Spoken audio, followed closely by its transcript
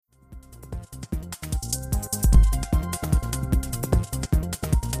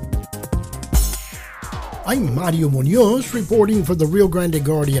I'm Mario Munoz reporting for the Rio Grande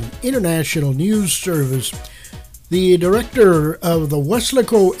Guardian International News Service. The director of the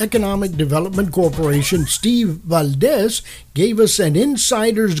Weslaco Economic Development Corporation, Steve Valdez, gave us an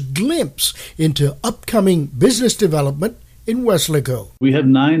insider's glimpse into upcoming business development in Weslaco. We have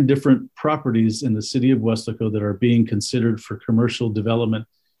 9 different properties in the city of Weslaco that are being considered for commercial development,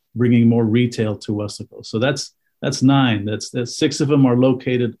 bringing more retail to Weslaco. So that's 9. That's 6 of them are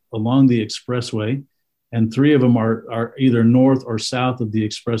located along the expressway, and 3 of them are either north or south of the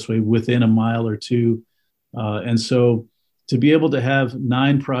expressway within a mile or two. And so to be able to have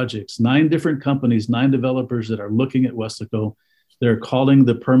 9 projects, 9 different companies, 9 developers that are looking at Weslaco, they're calling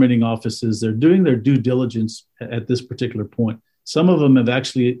the permitting offices, they're doing their due diligence at this particular point. Some of them have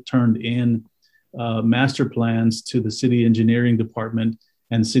actually turned in master plans to the city engineering department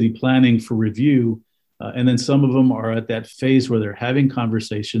and city planning for review. And then some of them are at that phase where they're having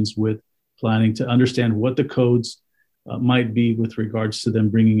conversations with planning to understand what the codes might be with regards to them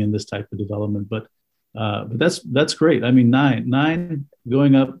bringing in this type of development. But that's great. I mean, nine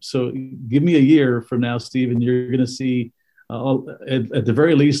going up. So give me a year from now, Steve, and you're going to see at the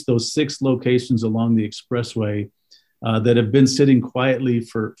very least those 6 locations along the expressway that have been sitting quietly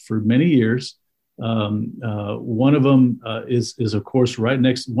for many years. One of them is of course right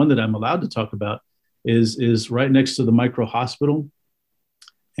next. One that I'm allowed to talk about is right next to the micro hospital,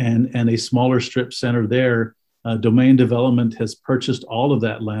 and a smaller strip center there. Domain Development has purchased all of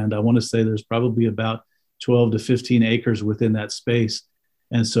that land. I want to say there's probably about 12 to 15 acres within that space.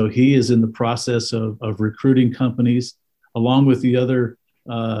 And so he is in the process of recruiting companies along with the other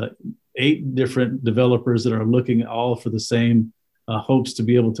 8 different developers that are looking all for the same hopes to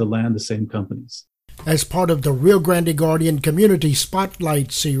be able to land the same companies. As part of the Rio Grande Guardian Community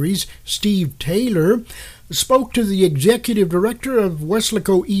Spotlight Series, Steve Taylor spoke to the Executive Director of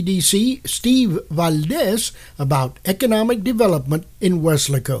Weslaco EDC, Steve Valdez, about economic development in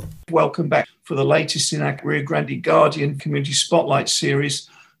Weslaco. Welcome back for the latest in our Rio Grande Guardian Community Spotlight Series.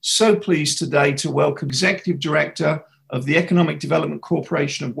 So pleased today to welcome Executive Director of the Economic Development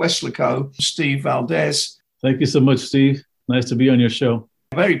Corporation of Weslaco, Steve Valdez. Thank you so much, Steve. Nice to be on your show.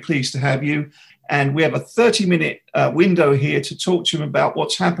 Very pleased to have you. And we have a 30-minute window here to talk to him about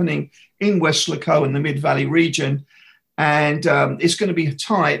what's happening in Weslaco and the Mid-Valley region. And it's going to be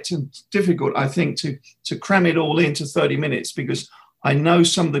tight and difficult, I think, to cram it all into 30 minutes because I know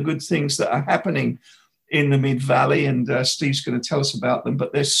some of the good things that are happening in the Mid-Valley, and Steve's going to tell us about them,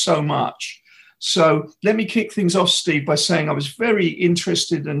 but there's so much. So let me kick things off, Steve, by saying I was very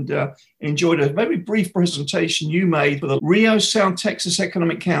interested and enjoyed a very brief presentation you made for the Rio South Texas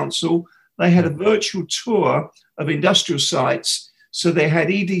Economic Council. They had a virtual tour of industrial sites. So they had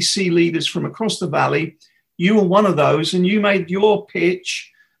EDC leaders from across the valley. You were one of those, and you made your pitch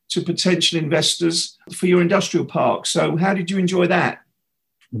to potential investors for your industrial park. So how did you enjoy that?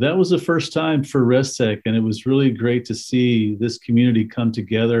 That was the first time for ResTech, and it was really great to see this community come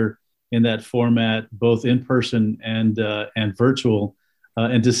together in that format, both in person and virtual,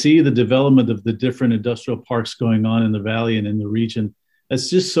 and to see the development of the different industrial parks going on in the valley and in the region. It's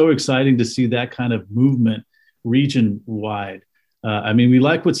just so exciting to see that kind of movement region-wide. I mean, we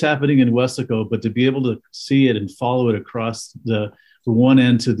like what's happening in Weslaco, but to be able to see it and follow it across the one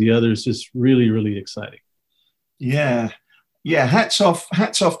end to the other is just really, really exciting. Yeah. Hats off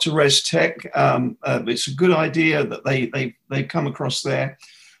to ResTech. It's a good idea that they come across there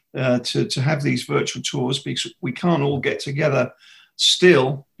to have these virtual tours because we can't all get together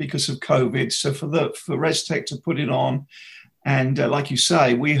still because of COVID. So for ResTech to put it on. And like you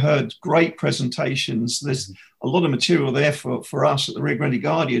say, we heard great presentations. There's a lot of material there for us at the Rio Grande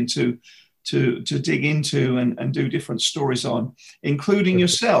Guardian to dig into and do different stories on, including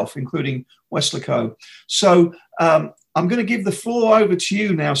yourself, including Weslaco. So I'm going to give the floor over to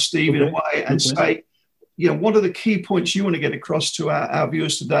you now, Steve, in a way, and say, what are the key points you want to get across to our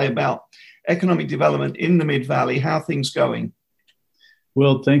viewers today about economic development in the Mid-Valley? How are things going?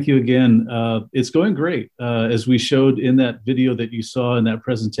 Well, thank you again. It's going great. As we showed in that video that you saw in that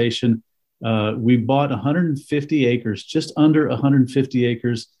presentation, we bought 150 acres, just under 150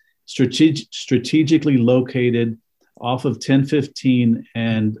 acres, strategically located off of 1015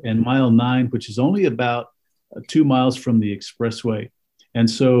 and Mile 9, which is only about 2 miles from the expressway. And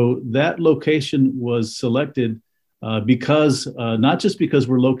so that location was selected because, not just because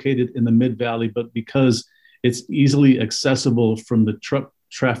we're located in the Mid-Valley, but because it's easily accessible from the truck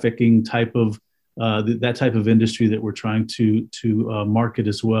trafficking type of that type of industry that we're trying to market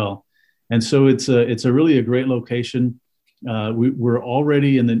as well. And so it's a really a great location. We're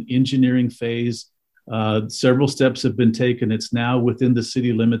already in the engineering phase Several steps have been taken. It's now within the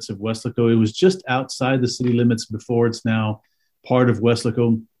city limits of Weslaco. It was just outside the city limits before. It's now part of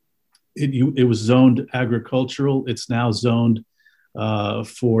Weslaco. It was zoned agricultural. It's now zoned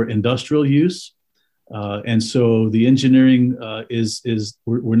for industrial use. And so the engineering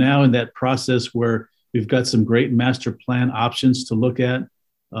we're now in that process where we've got some great master plan options to look at.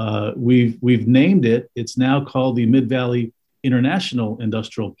 We've named it. It's now called the Mid-Valley International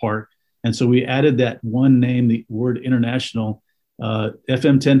Industrial Park. And so we added that one name, the word international. FM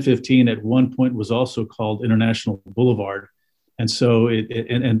 1015 at one point was also called International Boulevard. And so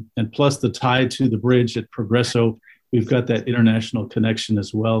and plus the tie to the bridge at Progresso, we've got that international connection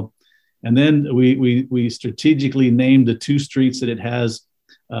as well. And then we strategically named the two streets that it has.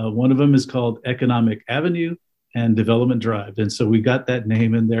 One of them is called Economic Avenue and Development Drive. And so we got that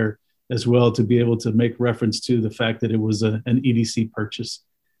name in there as well to be able to make reference to the fact that it was an EDC purchase.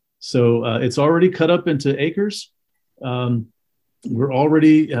 So it's already cut up into acres. We're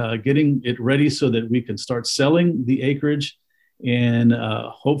already getting it ready so that we can start selling the acreage. And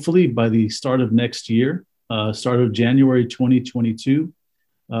hopefully by the start of next year, start of January 2022,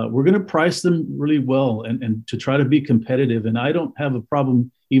 we're going to price them really well and to try to be competitive. And I don't have a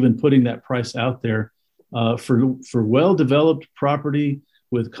problem even putting that price out there for well-developed property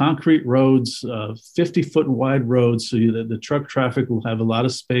with concrete roads, 50-foot wide roads, so that the truck traffic will have a lot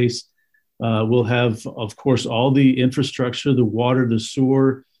of space. We'll have, of course, all the infrastructure, the water, the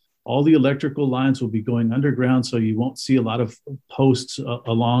sewer, all the electrical lines will be going underground, so you won't see a lot of posts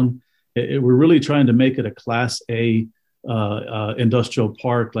along. We're really trying to make it a Class A industrial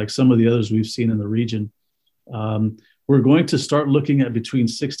park like some of the others we've seen in the region. We're going to start looking at between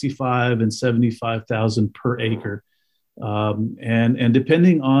 65 and 75,000 per acre. And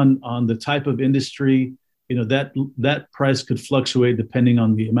depending on the type of industry, that price could fluctuate depending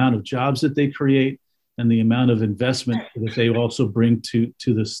on the amount of jobs that they create and the amount of investment that they also bring to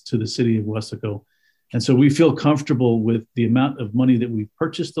the city of Weslaco. And so we feel comfortable with the amount of money that we've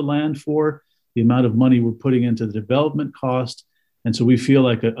purchased the land for, the amount of money we're putting into the development cost. And so we feel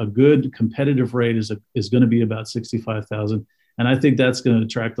like a good competitive rate is going to be about 65,000. And I think that's going to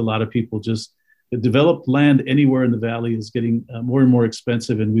attract a lot of people. Just the developed land anywhere in the valley is getting more and more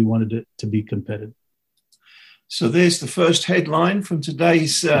expensive, and we wanted it to be competitive. So there's the first headline from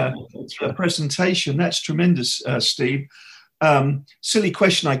today's presentation. That's tremendous, Steve. Silly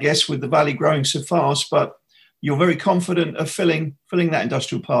question, I guess, with the valley growing so fast, but you're very confident of filling that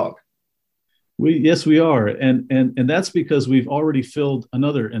industrial park. Yes, we are. And that's because we've already filled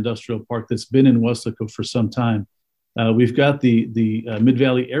another industrial park that's been in Weslaco for some time. We've got the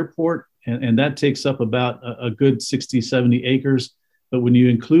Mid-Valley Airport, and that takes up about a good 60, 70 acres. But when you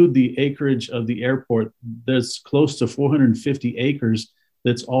include the acreage of the airport, there's close to 450 acres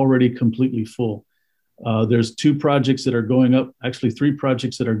that's already completely full. There's two projects that are going up, actually three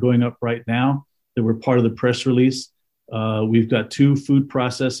projects that are going up right now that were part of the press release. We've got two food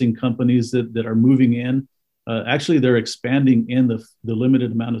processing companies that are moving in. Actually, they're expanding in the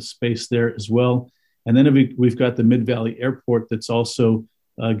limited amount of space there as well. And then we've got the Mid-Valley Airport that's also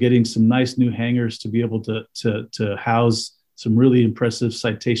getting some nice new hangars to be able to house some really impressive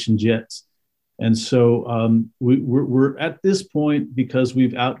Citation jets. And so we're at this point because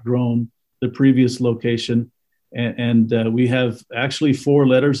we've outgrown the previous location. And we have actually 4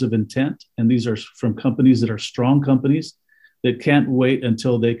 letters of intent. And these are from companies that are strong companies that can't wait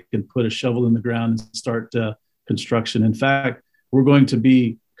until they can put a shovel in the ground and start construction. In fact, we're going to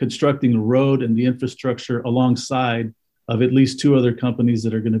be constructing the road and the infrastructure alongside of at least 2 other companies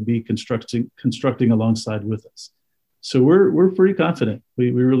that are going to be constructing alongside with us. So we're pretty confident. We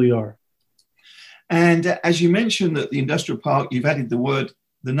really are. And as you mentioned that the industrial park, you've added the word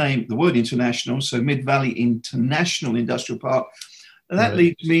international, so Mid-Valley International Industrial Park. And that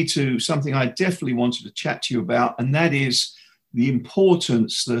leads me to something I definitely wanted to chat to you about, and that is the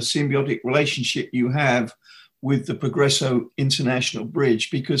importance, the symbiotic relationship you have with the Progresso International Bridge,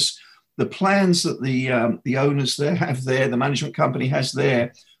 because the plans that the owners there have there, the management company has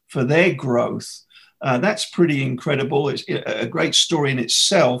there for their growth, that's pretty incredible. It's a great story in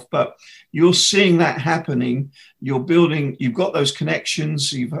itself, but you're seeing that happening. You're building, you've got those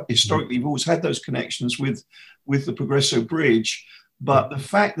connections. You've always had those connections with the Progresso Bridge, but the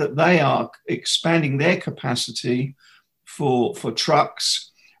fact that they are expanding their capacity for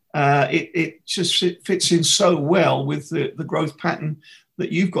trucks, it just fits in so well with the growth pattern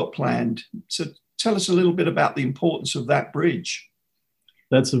that you've got planned. So tell us a little bit about the importance of that bridge.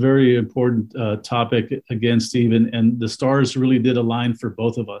 That's a very important topic again, Stephen, and the stars really did align for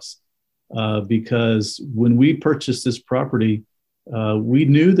both of us because when we purchased this property, We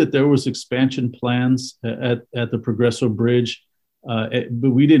knew that there was expansion plans at the Progresso Bridge,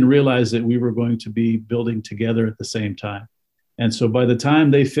 but we didn't realize that we were going to be building together at the same time. And so by the time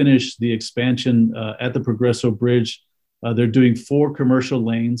they finish the expansion at the Progresso Bridge, they're doing 4 commercial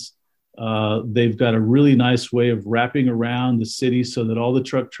lanes. They've got a really nice way of wrapping around the city so that all the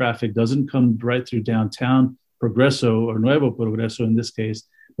truck traffic doesn't come right through downtown Progresso, or Nuevo Progreso in this case,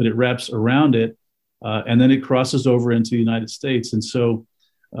 but it wraps around it, and then it crosses over into the United States. And so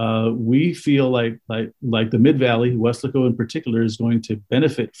we feel like the Mid-Valley, Weslaco in particular, is going to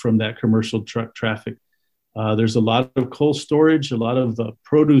benefit from that commercial truck traffic. There's a lot of cold storage, a lot of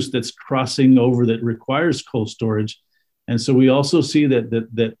produce that's crossing over that requires cold storage. And so we also see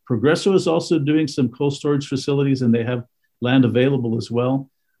that Progresso is also doing some cold storage facilities, and they have land available as well.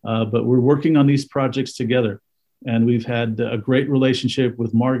 But we're working on these projects together. And we've had a great relationship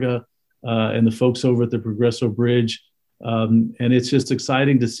with Marga and the folks over at the Progresso Bridge. And it's just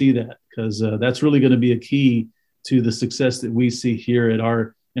exciting to see that, because that's really going to be a key to the success that we see here at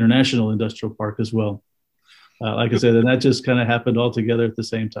our International Industrial Park as well. Like I said, and that just kind of happened all together at the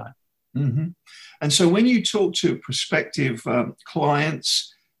same time. Mm-hmm. And so when you talk to prospective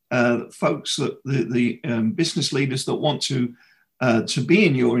clients, folks, that the business leaders that want to be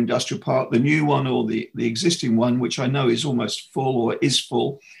in your industrial park, the new one or the existing one, which I know is almost full or is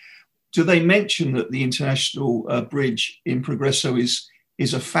full, do they mention that the International Bridge in Progresso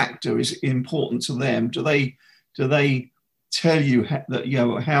is a factor, is important to them? Do they tell you that, you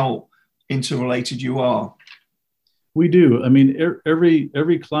know, how interrelated you are? We do. I mean,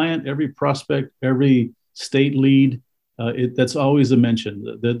 every client, every prospect, every state lead, that's always a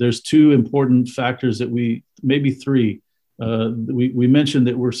mention. There's 2 important factors that maybe 3. We mentioned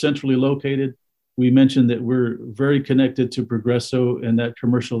that we're centrally located. We mentioned that we're very connected to Progresso and that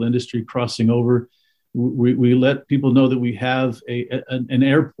commercial industry crossing over. We let people know that we have an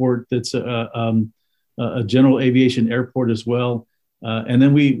airport that's a general aviation airport as well. And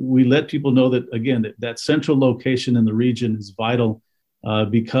then we let people know that, again, that central location in the region is vital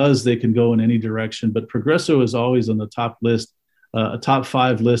because they can go in any direction. But Progresso is always on the top list, a top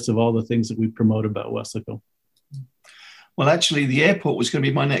 5 list of all the things that we promote about Weslaco. Well, actually, the airport was going to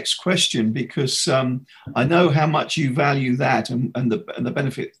be my next question, because I know how much you value that and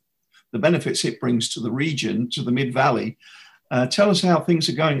the benefits it brings to the region, to the Mid-Valley. Tell us how things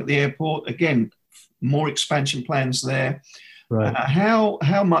are going at the airport. Again, more expansion plans there. Right.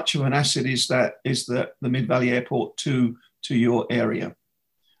 How much of an asset is the Mid-Valley Airport to your area?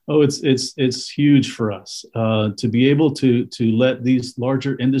 Oh, it's huge for us to be able to let these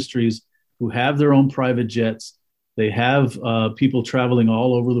larger industries who have their own private jets. They have people traveling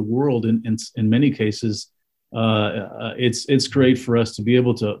all over the world in many cases. It's great for us to be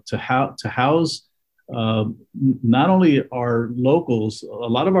able to house not only our locals. A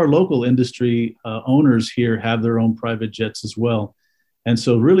lot of our local industry owners here have their own private jets as well. And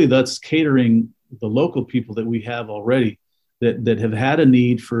so really that's catering the local people that we have already that have had a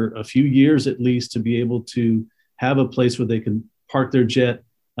need for a few years at least to be able to have a place where they can park their jet,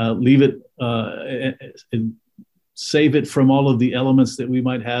 leave it and save it from all of the elements that we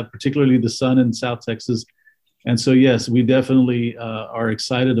might have, particularly the sun in South Texas. And so, yes, we definitely are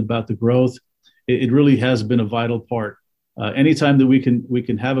excited about the growth. It really has been a vital part. Anytime that we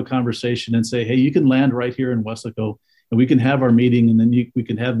can have a conversation and say, hey, you can land right here in Weslaco, and we can have our meeting, and then we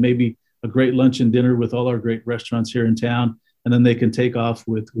can have maybe a great lunch and dinner with all our great restaurants here in town, and then they can take off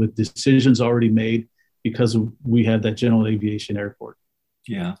with decisions already made because we have that general aviation airport.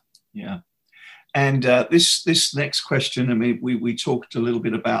 Yeah. And this next question, I mean, we talked a little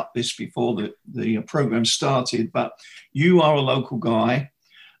bit about this before the program started, but you are a local guy.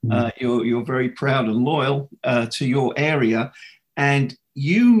 You're very proud and loyal to your area, and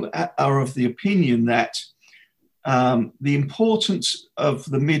you are of the opinion that the importance of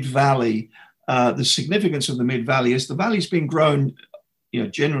the Mid-Valley, the significance of the Mid-Valley, as the valley's been grown, you know,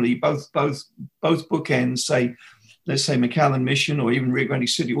 generally both bookends, say, let's say McAllen Mission or even Rio Grande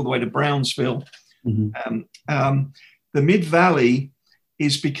City all the way to Brownsville. Mm-hmm. The Mid-Valley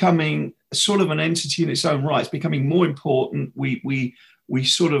is becoming sort of an entity in its own right. It's becoming more important. We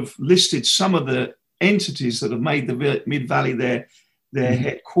sort of listed some of the entities that have made the Mid-Valley their mm-hmm.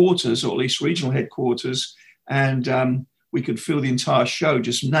 headquarters, or at least regional headquarters. And we could fill the entire show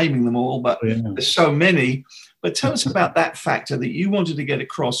just naming them all, but there's so many. But tell us about that factor that you wanted to get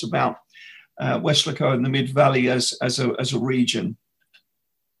across about Weslaco and the Mid-Valley as a region.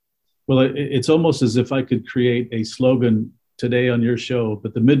 Well, it's almost as if I could create a slogan today on your show,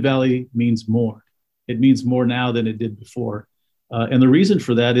 but the Mid-Valley means more. It means more now than it did before. And the reason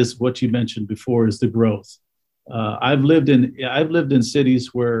for that is what you mentioned before, is the growth. I've lived in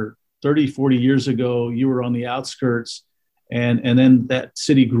cities where 30, 40 years ago you were on the outskirts, and then that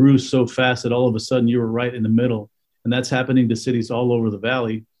city grew so fast that all of a sudden you were right in the middle, and that's happening to cities all over the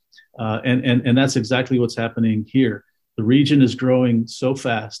valley, and that's exactly what's happening here. The region is growing so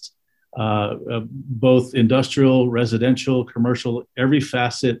fast, both industrial, residential, commercial, every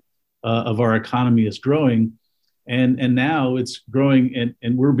facet of our economy is growing, and now it's growing,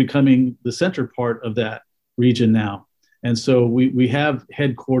 and we're becoming the center part of that region now. And so we have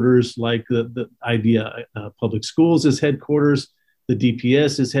headquarters like the IDEA Public Schools is headquarters, the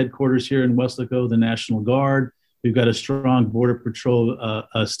DPS is headquarters here in Weslaco, the National Guard. We've got a strong Border Patrol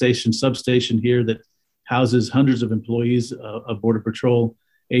substation here that houses hundreds of employees of Border Patrol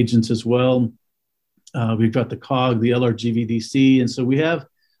agents as well. We've got the COG, the LRGVDC, and so we have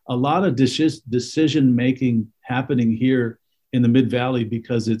a lot of decision making happening here in the Mid Valley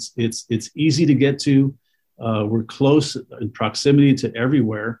because it's easy to get to. We're close in proximity to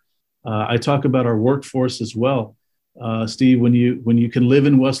everywhere. I talk about our workforce as well, Steve. When you can live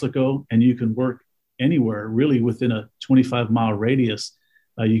in Weslaco and you can work anywhere, really within a 25-mile radius,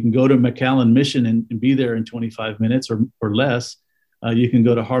 you can go to McAllen Mission and be there in 25 minutes or less. You can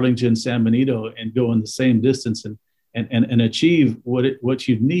go to Harlingen, San Benito, and go in the same distance and achieve what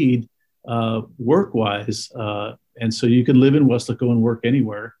you need work-wise. And so you can live in Weslaco and work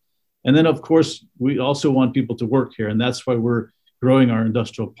anywhere. And then, of course, we also want people to work here. And that's why we're growing our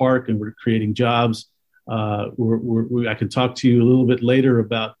industrial park and we're creating jobs. I can talk to you a little bit later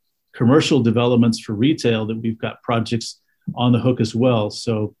about commercial developments for retail that we've got projects on the hook as well.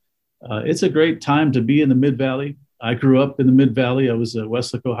 So it's a great time to be in the Mid-Valley. I grew up in the Mid-Valley. I was a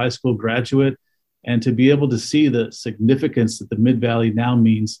Weslaco High School graduate. And to be able to see the significance that the Mid-Valley now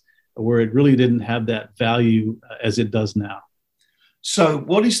means, where it really didn't have that value as it does now. So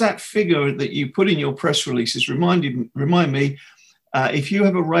what is that figure that you put in your press releases? Remind me, if you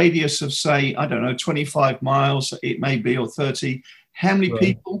have a radius of, say, I don't know, 25 miles, it may be, or 30, how many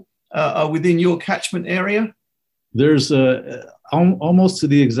people are within your catchment area? There's almost to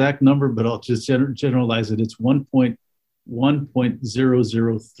the exact number, but I'll just generalize it. It's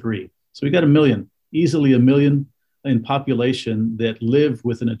 1.003. So we got easily a million in population that live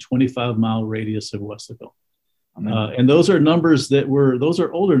within a 25-mile radius of Weslaco. And those are numbers those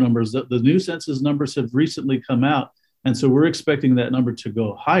are older numbers. The new census numbers have recently come out. And so we're expecting that number to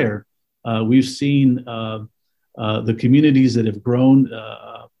go higher. We've seen the communities that have grown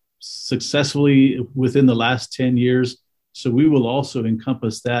successfully within the last 10 years. So we will also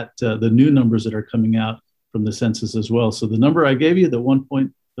encompass that, the new numbers that are coming out from the census as well. So the number I gave you, the 1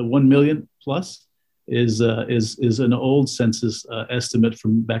 million plus, is an old census estimate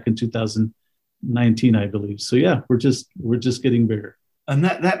from back in 2019, I believe. So yeah, we're just getting bigger. And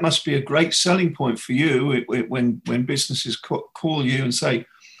that must be a great selling point for you when businesses call you and say,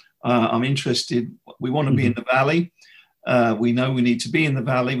 I'm interested, we want to be in the Valley. We know we need to be in the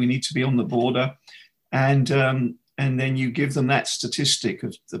Valley, we need to be on the border. And then you give them that statistic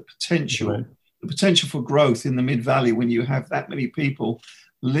of the potential, right, the potential for growth in the Mid-Valley when you have that many people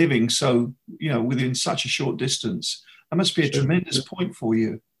living within such a short distance. That must be a tremendous point for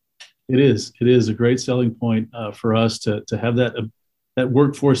you. It is a great selling point for us to have that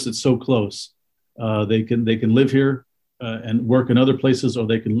workforce that's so close. They can live here and work in other places, or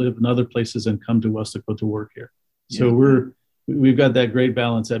they can live in other places and come to Weslaco to work here. So we've got that great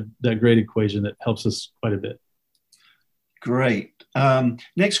balance, that great equation that helps us quite a bit. Great.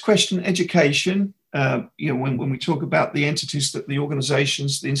 Next question: education. When we talk about the entities, the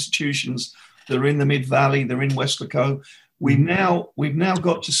organizations, the institutions that are in the Mid-Valley, they're in Weslaco. We've now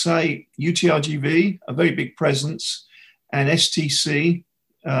got to say UTRGV, a very big presence, and STC,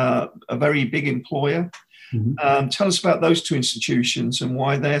 a very big employer. Mm-hmm. Tell us about those two institutions and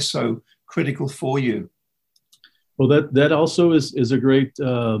why they're so critical for you. Well, that also is a great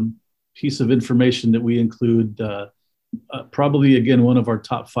piece of information that we include. Probably, again, one of our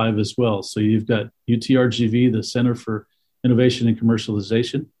top 5 as well. So you've got UTRGV, the Center for Innovation and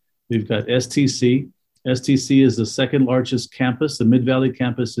Commercialization. We've got STC. STC is the second largest campus. The Mid-Valley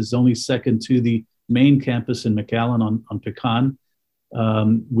campus is only second to the main campus in McAllen on Pecan.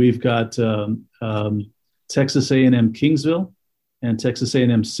 We've got Texas A&M Kingsville and Texas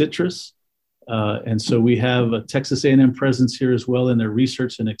A&M Citrus. And so we have a Texas A&M presence here as well in their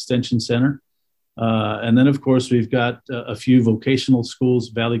Research and Extension Center. And then, of course, we've got a few vocational schools,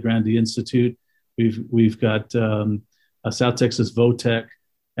 Valley Grande Institute. We've got South Texas VOTEC.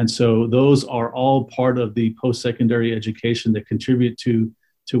 And so those are all part of the post-secondary education that contribute to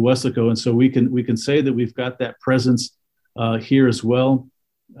Weslaco. And so we can say that we've got that presence here as well.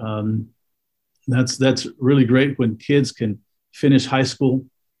 The That's really great when kids can finish high school,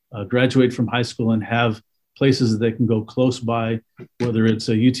 graduate from high school, and have places that they can go close by, whether it's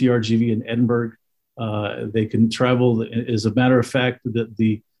a UTRGV in Edinburgh. They can travel. As a matter of fact,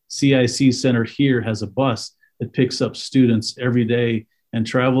 the CIC Center here has a bus that picks up students every day and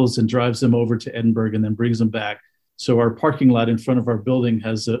travels and drives them over to Edinburgh and then brings them back. So our parking lot in front of our building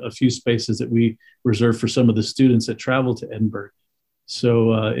has a few spaces that we reserve for some of the students that travel to Edinburgh.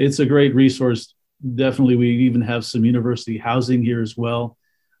 So it's a great resource. Definitely, we even have some university housing here as well.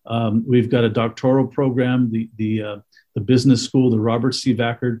 We've got a doctoral program, the business school, the Robert C.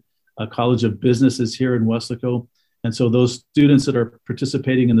 Vackard College of Business is here in Weslaco. And so those students that are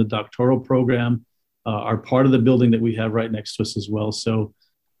participating in the doctoral program are part of the building that we have right next to us as well. So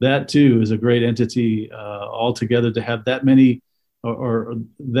that too is a great entity altogether to have that many or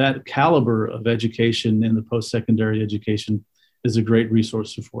that caliber of education in the post-secondary education is a great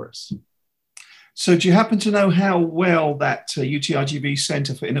resource for us. So do you happen to know how well that UTRGV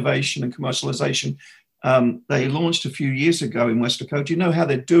Center for Innovation and Commercialization, they launched a few years ago in Weslaco? Do you know how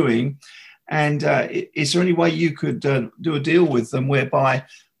they're doing? And is there any way you could do a deal with them whereby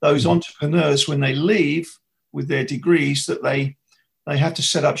those entrepreneurs, when they leave with their degrees, that they have to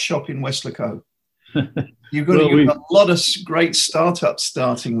set up shop in Weslaco? You've got a lot of great startups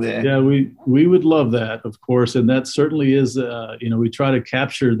starting there. Yeah, we would love that, of course. And that certainly is, we try to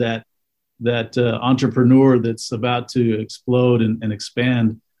capture that entrepreneur that's about to explode and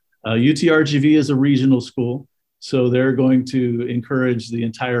expand. UTRGV is a regional school, so they're going to encourage the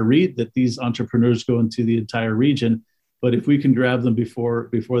entire that these entrepreneurs go into the entire region. But if we can grab them before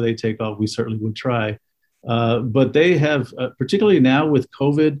they take off, we certainly would try. But they have, particularly now with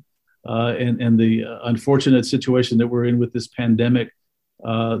COVID and the unfortunate situation that we're in with this pandemic,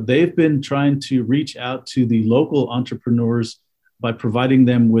 they've been trying to reach out to the local entrepreneurs by providing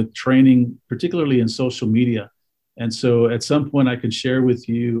them with training, particularly in social media. And so at some point I can share with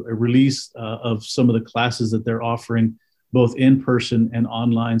you a release of some of the classes that they're offering, both in person and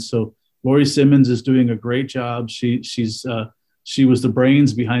online. So Lori Simmons is doing a great job. She was the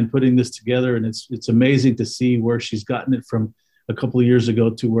brains behind putting this together, and it's amazing to see where she's gotten it from a couple of years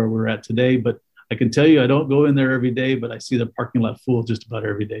ago to where we're at today. But I can tell you, I don't go in there every day, but I see the parking lot full just about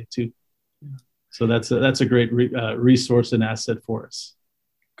every day too. Yeah. So that's a great resource and asset for us.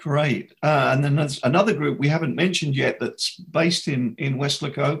 Great. And then there's another group we haven't mentioned yet that's based in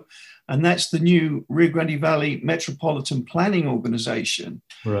Weslaco, and that's the new Rio Grande Valley Metropolitan Planning Organization.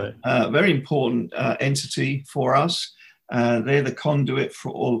 Right. Very important entity for us. They're the conduit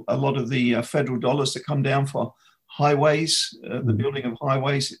for a lot of the federal dollars that come down for highways, the building of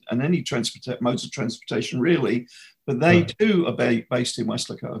highways and any modes of transportation, really. But they too are based in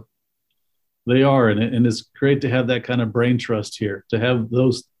Weslaco. They are, and it's great to have that kind of brain trust here, to have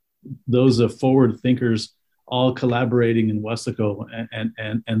those forward thinkers all collaborating in Weslaco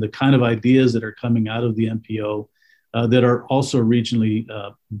and the kind of ideas that are coming out of the MPO that are also regionally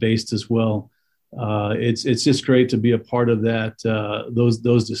based as well. It's just great to be a part of that,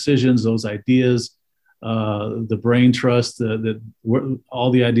 those decisions, those ideas, the brain trust, all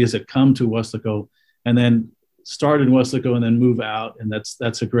the ideas that come to Weslaco, and then start in Weslaco and then move out. And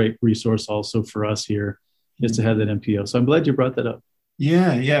that's a great resource also for us here, is to have that MPO. So I'm glad you brought that up.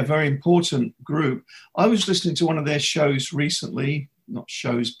 Yeah, very important group. I was listening to one of their shows recently, not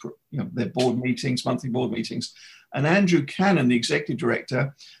shows, their board meetings, monthly board meetings, and Andrew Cannon, the executive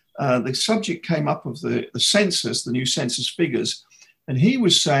director, the subject came up of the census, the new census figures, and he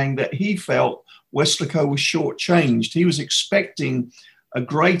was saying that he felt Weslaco was shortchanged. He was expecting a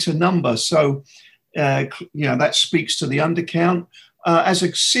greater number. So, that speaks to the undercount. As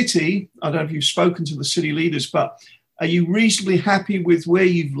a city, I don't know if you've spoken to the city leaders, but are you reasonably happy with where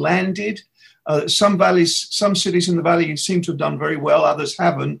you've landed? Some cities in the valley seem to have done very well, others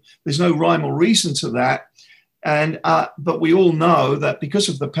haven't. There's no rhyme or reason to that. But we all know that because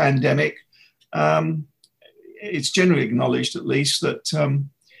of the pandemic, it's generally acknowledged, at least, that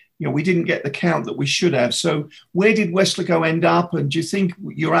we didn't get the count that we should have. So where did Weslaco end up? And do you think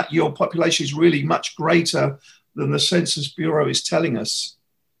your population is really much greater than the Census Bureau is telling us?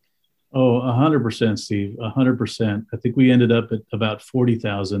 Oh, 100%, Steve, 100%. I think we ended up at about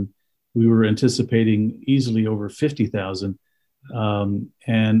 40,000. We were anticipating easily over 50,000. And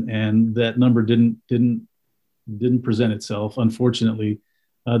that number didn't present itself, unfortunately.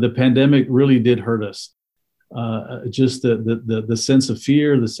 The pandemic really did hurt us. Just the sense of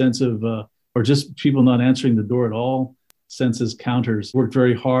fear, the sense of, or just people not answering the door at all. Census counters worked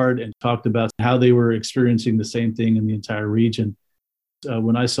very hard and talked about how they were experiencing the same thing in the entire region.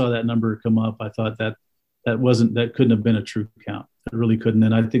 When I saw that number come up, I thought that couldn't have been a true count. It really couldn't.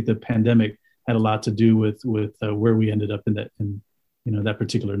 And I think the pandemic had a lot to do with where we ended up in that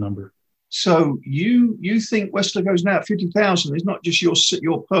particular number. So you think Weslaco is now at 50,000? It's not just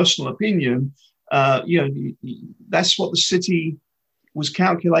your personal opinion. That's what the city was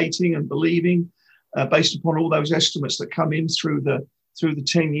calculating and believing, based upon all those estimates that come in through the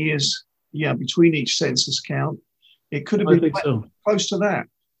 10 years, between each census count. It could have been close to that.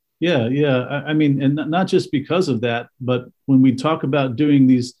 Yeah. I mean, and not just because of that, but when we talk about doing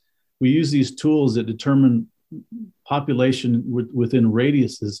these, we use these tools that determine population within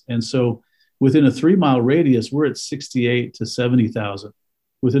radiuses. And so within a 3-mile radius, we're at 68 to 70,000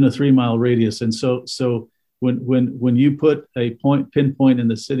 within a 3-mile radius. And so when you put a pinpoint in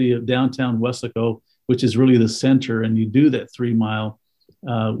the city of downtown Weslaco, which is really the center, and you do that 3-mile,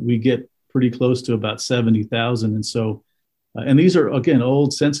 we get pretty close to about 70,000. And so, and these are, again,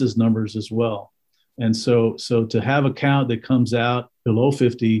 old census numbers as well. And so to have a count that comes out below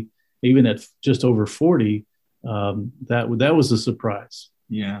 50, even at just over 40, that was a surprise.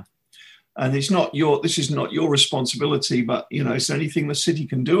 Yeah. And this is not your responsibility, but, is there anything the city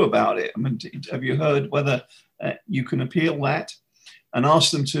can do about it? I mean, have you heard whether you can appeal that and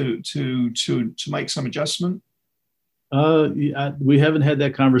ask them to make some adjustment? We haven't had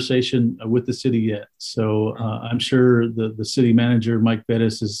that conversation with the city yet. So I'm sure the city manager, Mike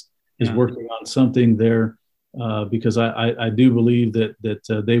Bettis, is working on something there, because I do believe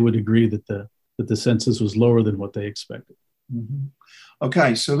that they would agree that the census was lower than what they expected. Mm-hmm.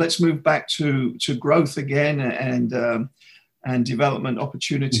 Okay, so let's move back to growth again and development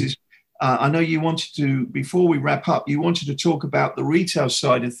opportunities. I know you wanted to, before we wrap up, you wanted to talk about the retail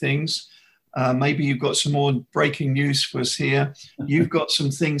side of things. Maybe you've got some more breaking news for us here. You've got some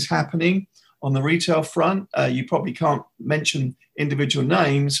things happening on the retail front. You probably can't mention individual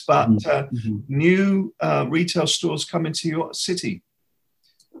names, but new retail stores come into your city.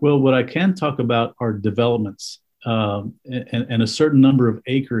 Well, what I can talk about are developments and a certain number of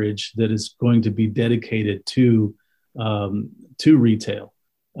acreage that is going to be dedicated to retail.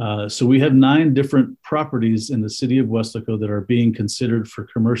 So we have 9 different properties in the city of Weslaco that are being considered for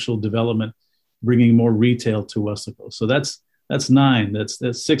commercial development, bringing more retail to Weslaco. So that's 9.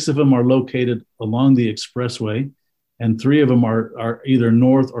 That's 6 of them are located along the expressway, and 3 of them are either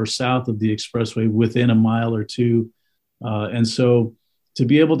north or south of the expressway within a mile or two. And so to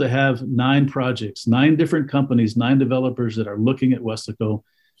be able to have 9 projects, 9 different companies, 9 developers that are looking at Weslaco,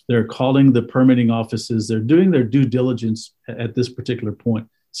 they're calling the permitting offices, they're doing their due diligence at this particular point.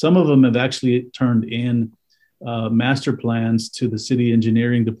 Some of them have actually turned in master plans to the city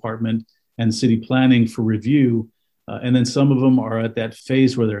engineering department and city planning for review. And then some of them are at that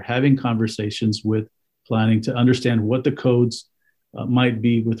phase where they're having conversations with planning to understand what the codes might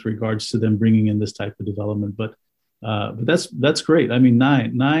be with regards to them bringing in this type of development. But that's great. I mean,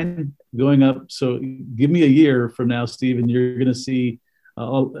 9 going up. So give me a year from now, Steve, and you're going to see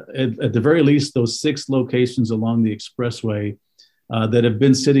at the very least those 6 locations along the expressway that have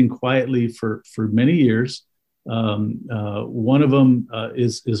been sitting quietly for many years. One of them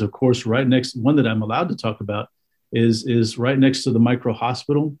is of course right next. One that I'm allowed to talk about is right next to the micro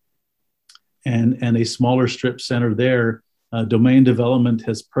hospital, and a smaller strip center there. Domain Development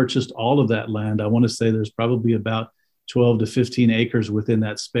has purchased all of that land. I want to say there's probably about 12 to 15 acres within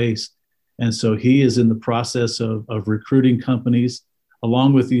that space. And so he is in the process of recruiting companies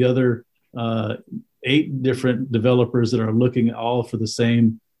along with the other 8 different developers that are looking all for the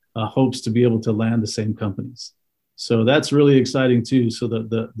same hopes to be able to land the same companies. So that's really exciting too. So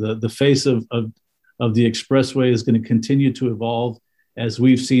the face of the expressway is going to continue to evolve as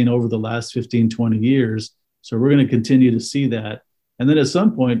we've seen over the last 15, 20 years. So we're going to continue to see that. And then at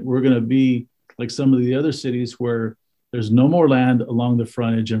some point, we're going to be like some of the other cities where there's no more land along the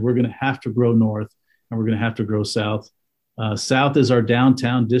frontage, and we're going to have to grow north, and we're going to have to grow south. South is our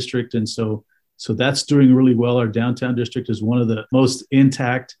downtown district, and so that's doing really well. Our downtown district is one of the most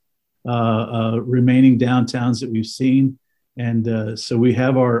intact remaining downtowns that we've seen. And so we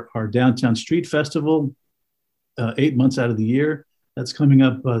have our Downtown Street Festival 8 months out of the year. That's coming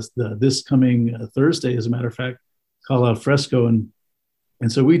up this coming Thursday, as a matter of fact, called Al Fresco. And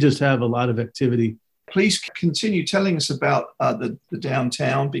so we just have a lot of activity. Please continue telling us about the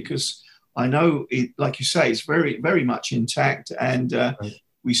downtown, because I know, like you say, it's very, very much intact. And right.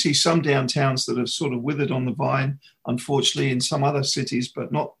 We see some downtowns that have sort of withered on the vine, unfortunately, in some other cities, but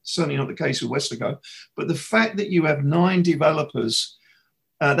certainly not the case with Weslaco. But the fact that you have 9 developers,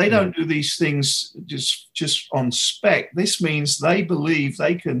 they don't do these things just on spec. This means they believe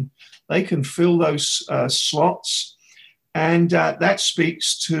they can fill those slots, and that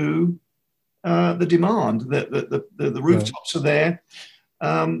speaks to the demand. The rooftops are there.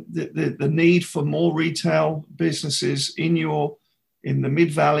 the need for more retail businesses in the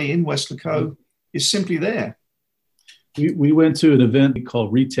Mid-Valley in Weslaco is simply there. We went to an event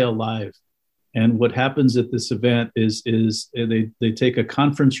called Retail Live. And what happens at this event is they take a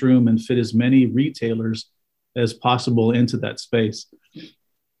conference room and fit as many retailers as possible into that space.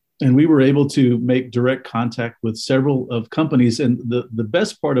 And we were able to make direct contact with several of companies. And the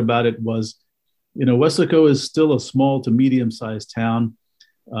best part about it was, Weslaco is still a small to medium-sized town.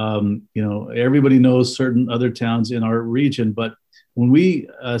 Everybody knows certain other towns in our region. But when we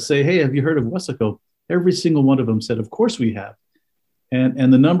say, hey, have you heard of Weslaco? Every single one of them said, of course we have.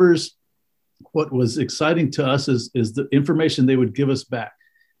 And the numbers, what was exciting to us is the information they would give us back.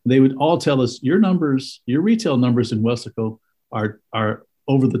 They would all tell us, your retail numbers in Weslaco are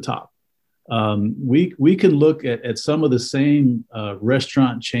over the top. We can look at some of the same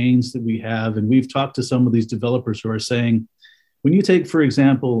restaurant chains that we have, and we've talked to some of these developers who are saying, when you take, for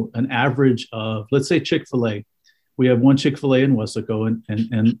example, an average of, let's say, Chick-fil-A, we have one Chick-fil-A in Weslaco,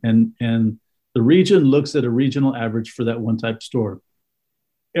 and the region looks at a regional average for that one type store.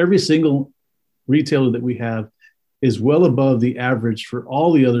 Every single retailer that we have is well above the average for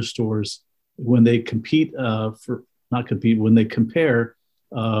all the other stores when they when they compare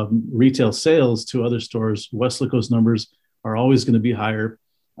retail sales to other stores. Weslaco's numbers are always going to be higher.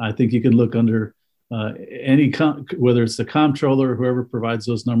 I think you can look under whether it's the comptroller or whoever provides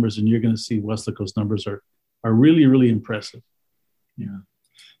those numbers, and you're going to see Weslaco's numbers are really, really impressive.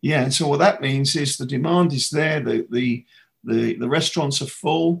 Yeah. And so what that means is the demand is there. The restaurants are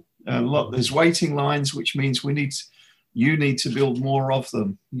full. There's waiting lines, which means you need to build more of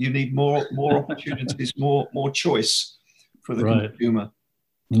them. You need more opportunities, more choice for the consumer.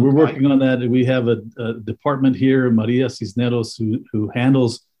 We're working on that. We have a department here, Maria Cisneros, who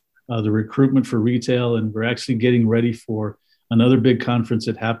handles the recruitment for retail, and we're actually getting ready for another big conference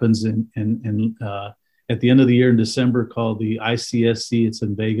that happens at the end of the year in December called the ICSC. It's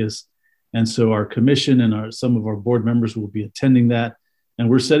in Vegas, and so our commission and some of our board members will be attending that. And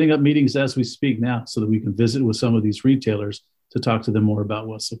we're setting up meetings as we speak now so that we can visit with some of these retailers to talk to them more about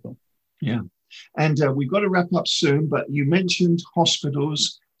Weslaco. Yeah. And we've got to wrap up soon, but you mentioned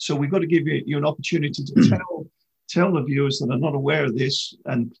hospitals. So we've got to give you an opportunity to tell the viewers that are not aware of this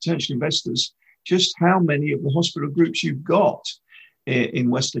and potential investors just how many of the hospital groups you've got in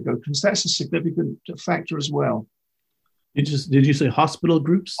Weslaco, because that's a significant factor as well. Did you say hospital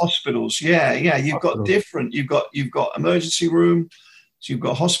groups? Hospitals, yeah. You've got different. You've got emergency room. So you've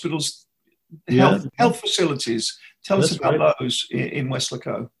got hospitals, health facilities. Tell us about those in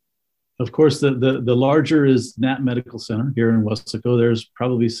Weslaco. Of course, the larger is Knapp Medical Center here in Weslaco. There's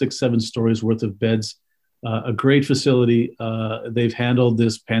probably 6-7 stories worth of beds. A great facility. They've handled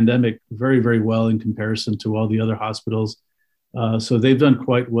this pandemic very, very well in comparison to all the other hospitals. So they've done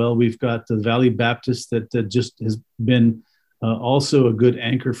quite well. We've got the Valley Baptist that just has been also a good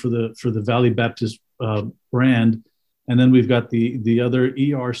anchor for the Valley Baptist brand. And then we've got the other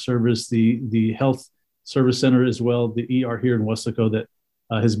ER service, the health service center as well, the ER here in Weslaco that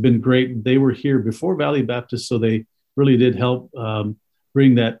has been great. They were here before Valley Baptist, so they really did help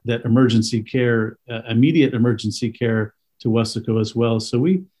bring that emergency care, immediate emergency care to Weslaco as well. So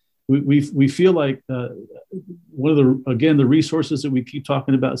we feel like one of the resources that we keep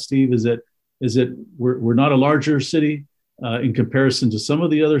talking about, Steve, is that we're not a larger city in comparison to some of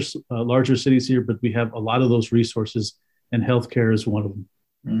the other larger cities here, but we have a lot of those resources, and healthcare is one of them.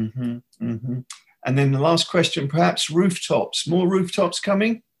 Mm-hmm, mm-hmm. And then the last question, perhaps rooftops. More rooftops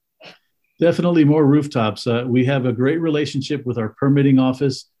coming? Definitely more rooftops. We have a great relationship with our permitting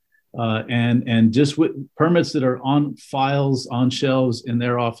office, and just with permits that are on files, on shelves in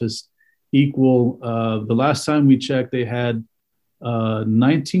their office equal. The last time we checked, they had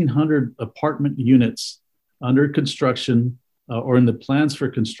 1,900 apartment units under construction or in the plans for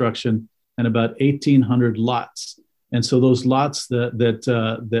construction, and about 1,800 lots. And so those lots that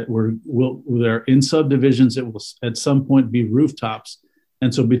are in subdivisions, it will at some point be rooftops.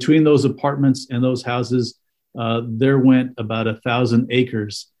 And so between those apartments and those houses, there went about 1,000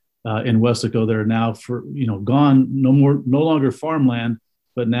 acres in Weslaco that are now gone, no longer farmland,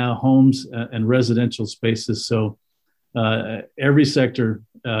 but now homes and residential spaces. So every sector,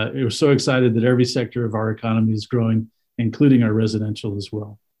 we're so excited that every sector of our economy is growing, including our residential as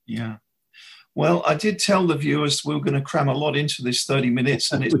well. Yeah. Well, I did tell the viewers we're going to cram a lot into this 30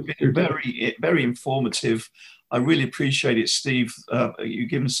 minutes, and it's been very, very informative. I really appreciate it, Steve. You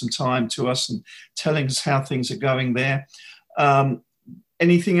giving some time to us and telling us how things are going there.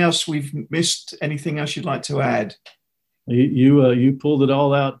 Anything else we've missed? Anything else you'd like to add? You pulled it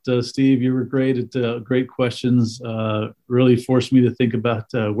all out, Steve. You were great at great questions. Really forced me to think about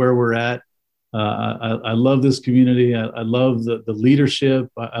where we're at. I love this community. I love the leadership.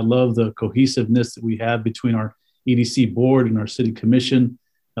 I love the cohesiveness that we have between our EDC board and our city commission.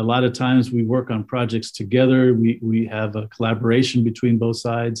 A lot of times we work on projects together. We have a collaboration between both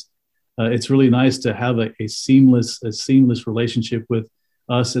sides. It's really nice to have a seamless relationship with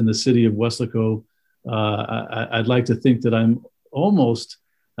us in the city of Weslaco. I'd like to think that I'm almost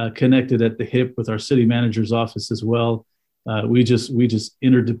connected at the hip with our city manager's office as well. We just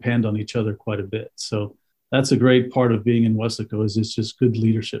interdepend on each other quite a bit. So that's a great part of being in Weslaco is it's just good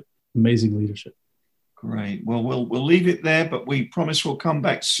leadership, amazing leadership. Great. Well, we'll leave it there, but we promise we'll come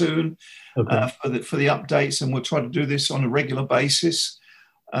back soon for the updates, and we'll try to do this on a regular basis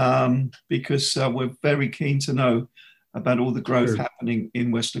because we're very keen to know about all the growth happening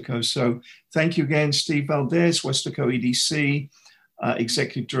in Weslaco. So thank you again, Steve Valdez, Weslaco EDC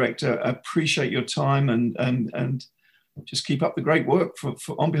Executive Director. I appreciate your time and just keep up the great work for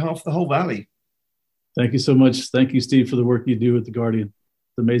on behalf of the whole Valley. Thank you so much. Thank you, Steve, for the work you do at The Guardian.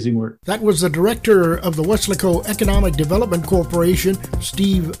 It's amazing work. That was the director of the Weslaco Economic Development Corporation,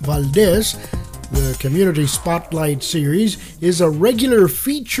 Steve Valdez. The Community Spotlight Series is a regular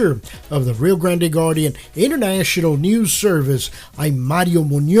feature of the Rio Grande Guardian International News Service. I'm Mario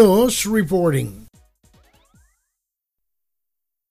Munoz reporting.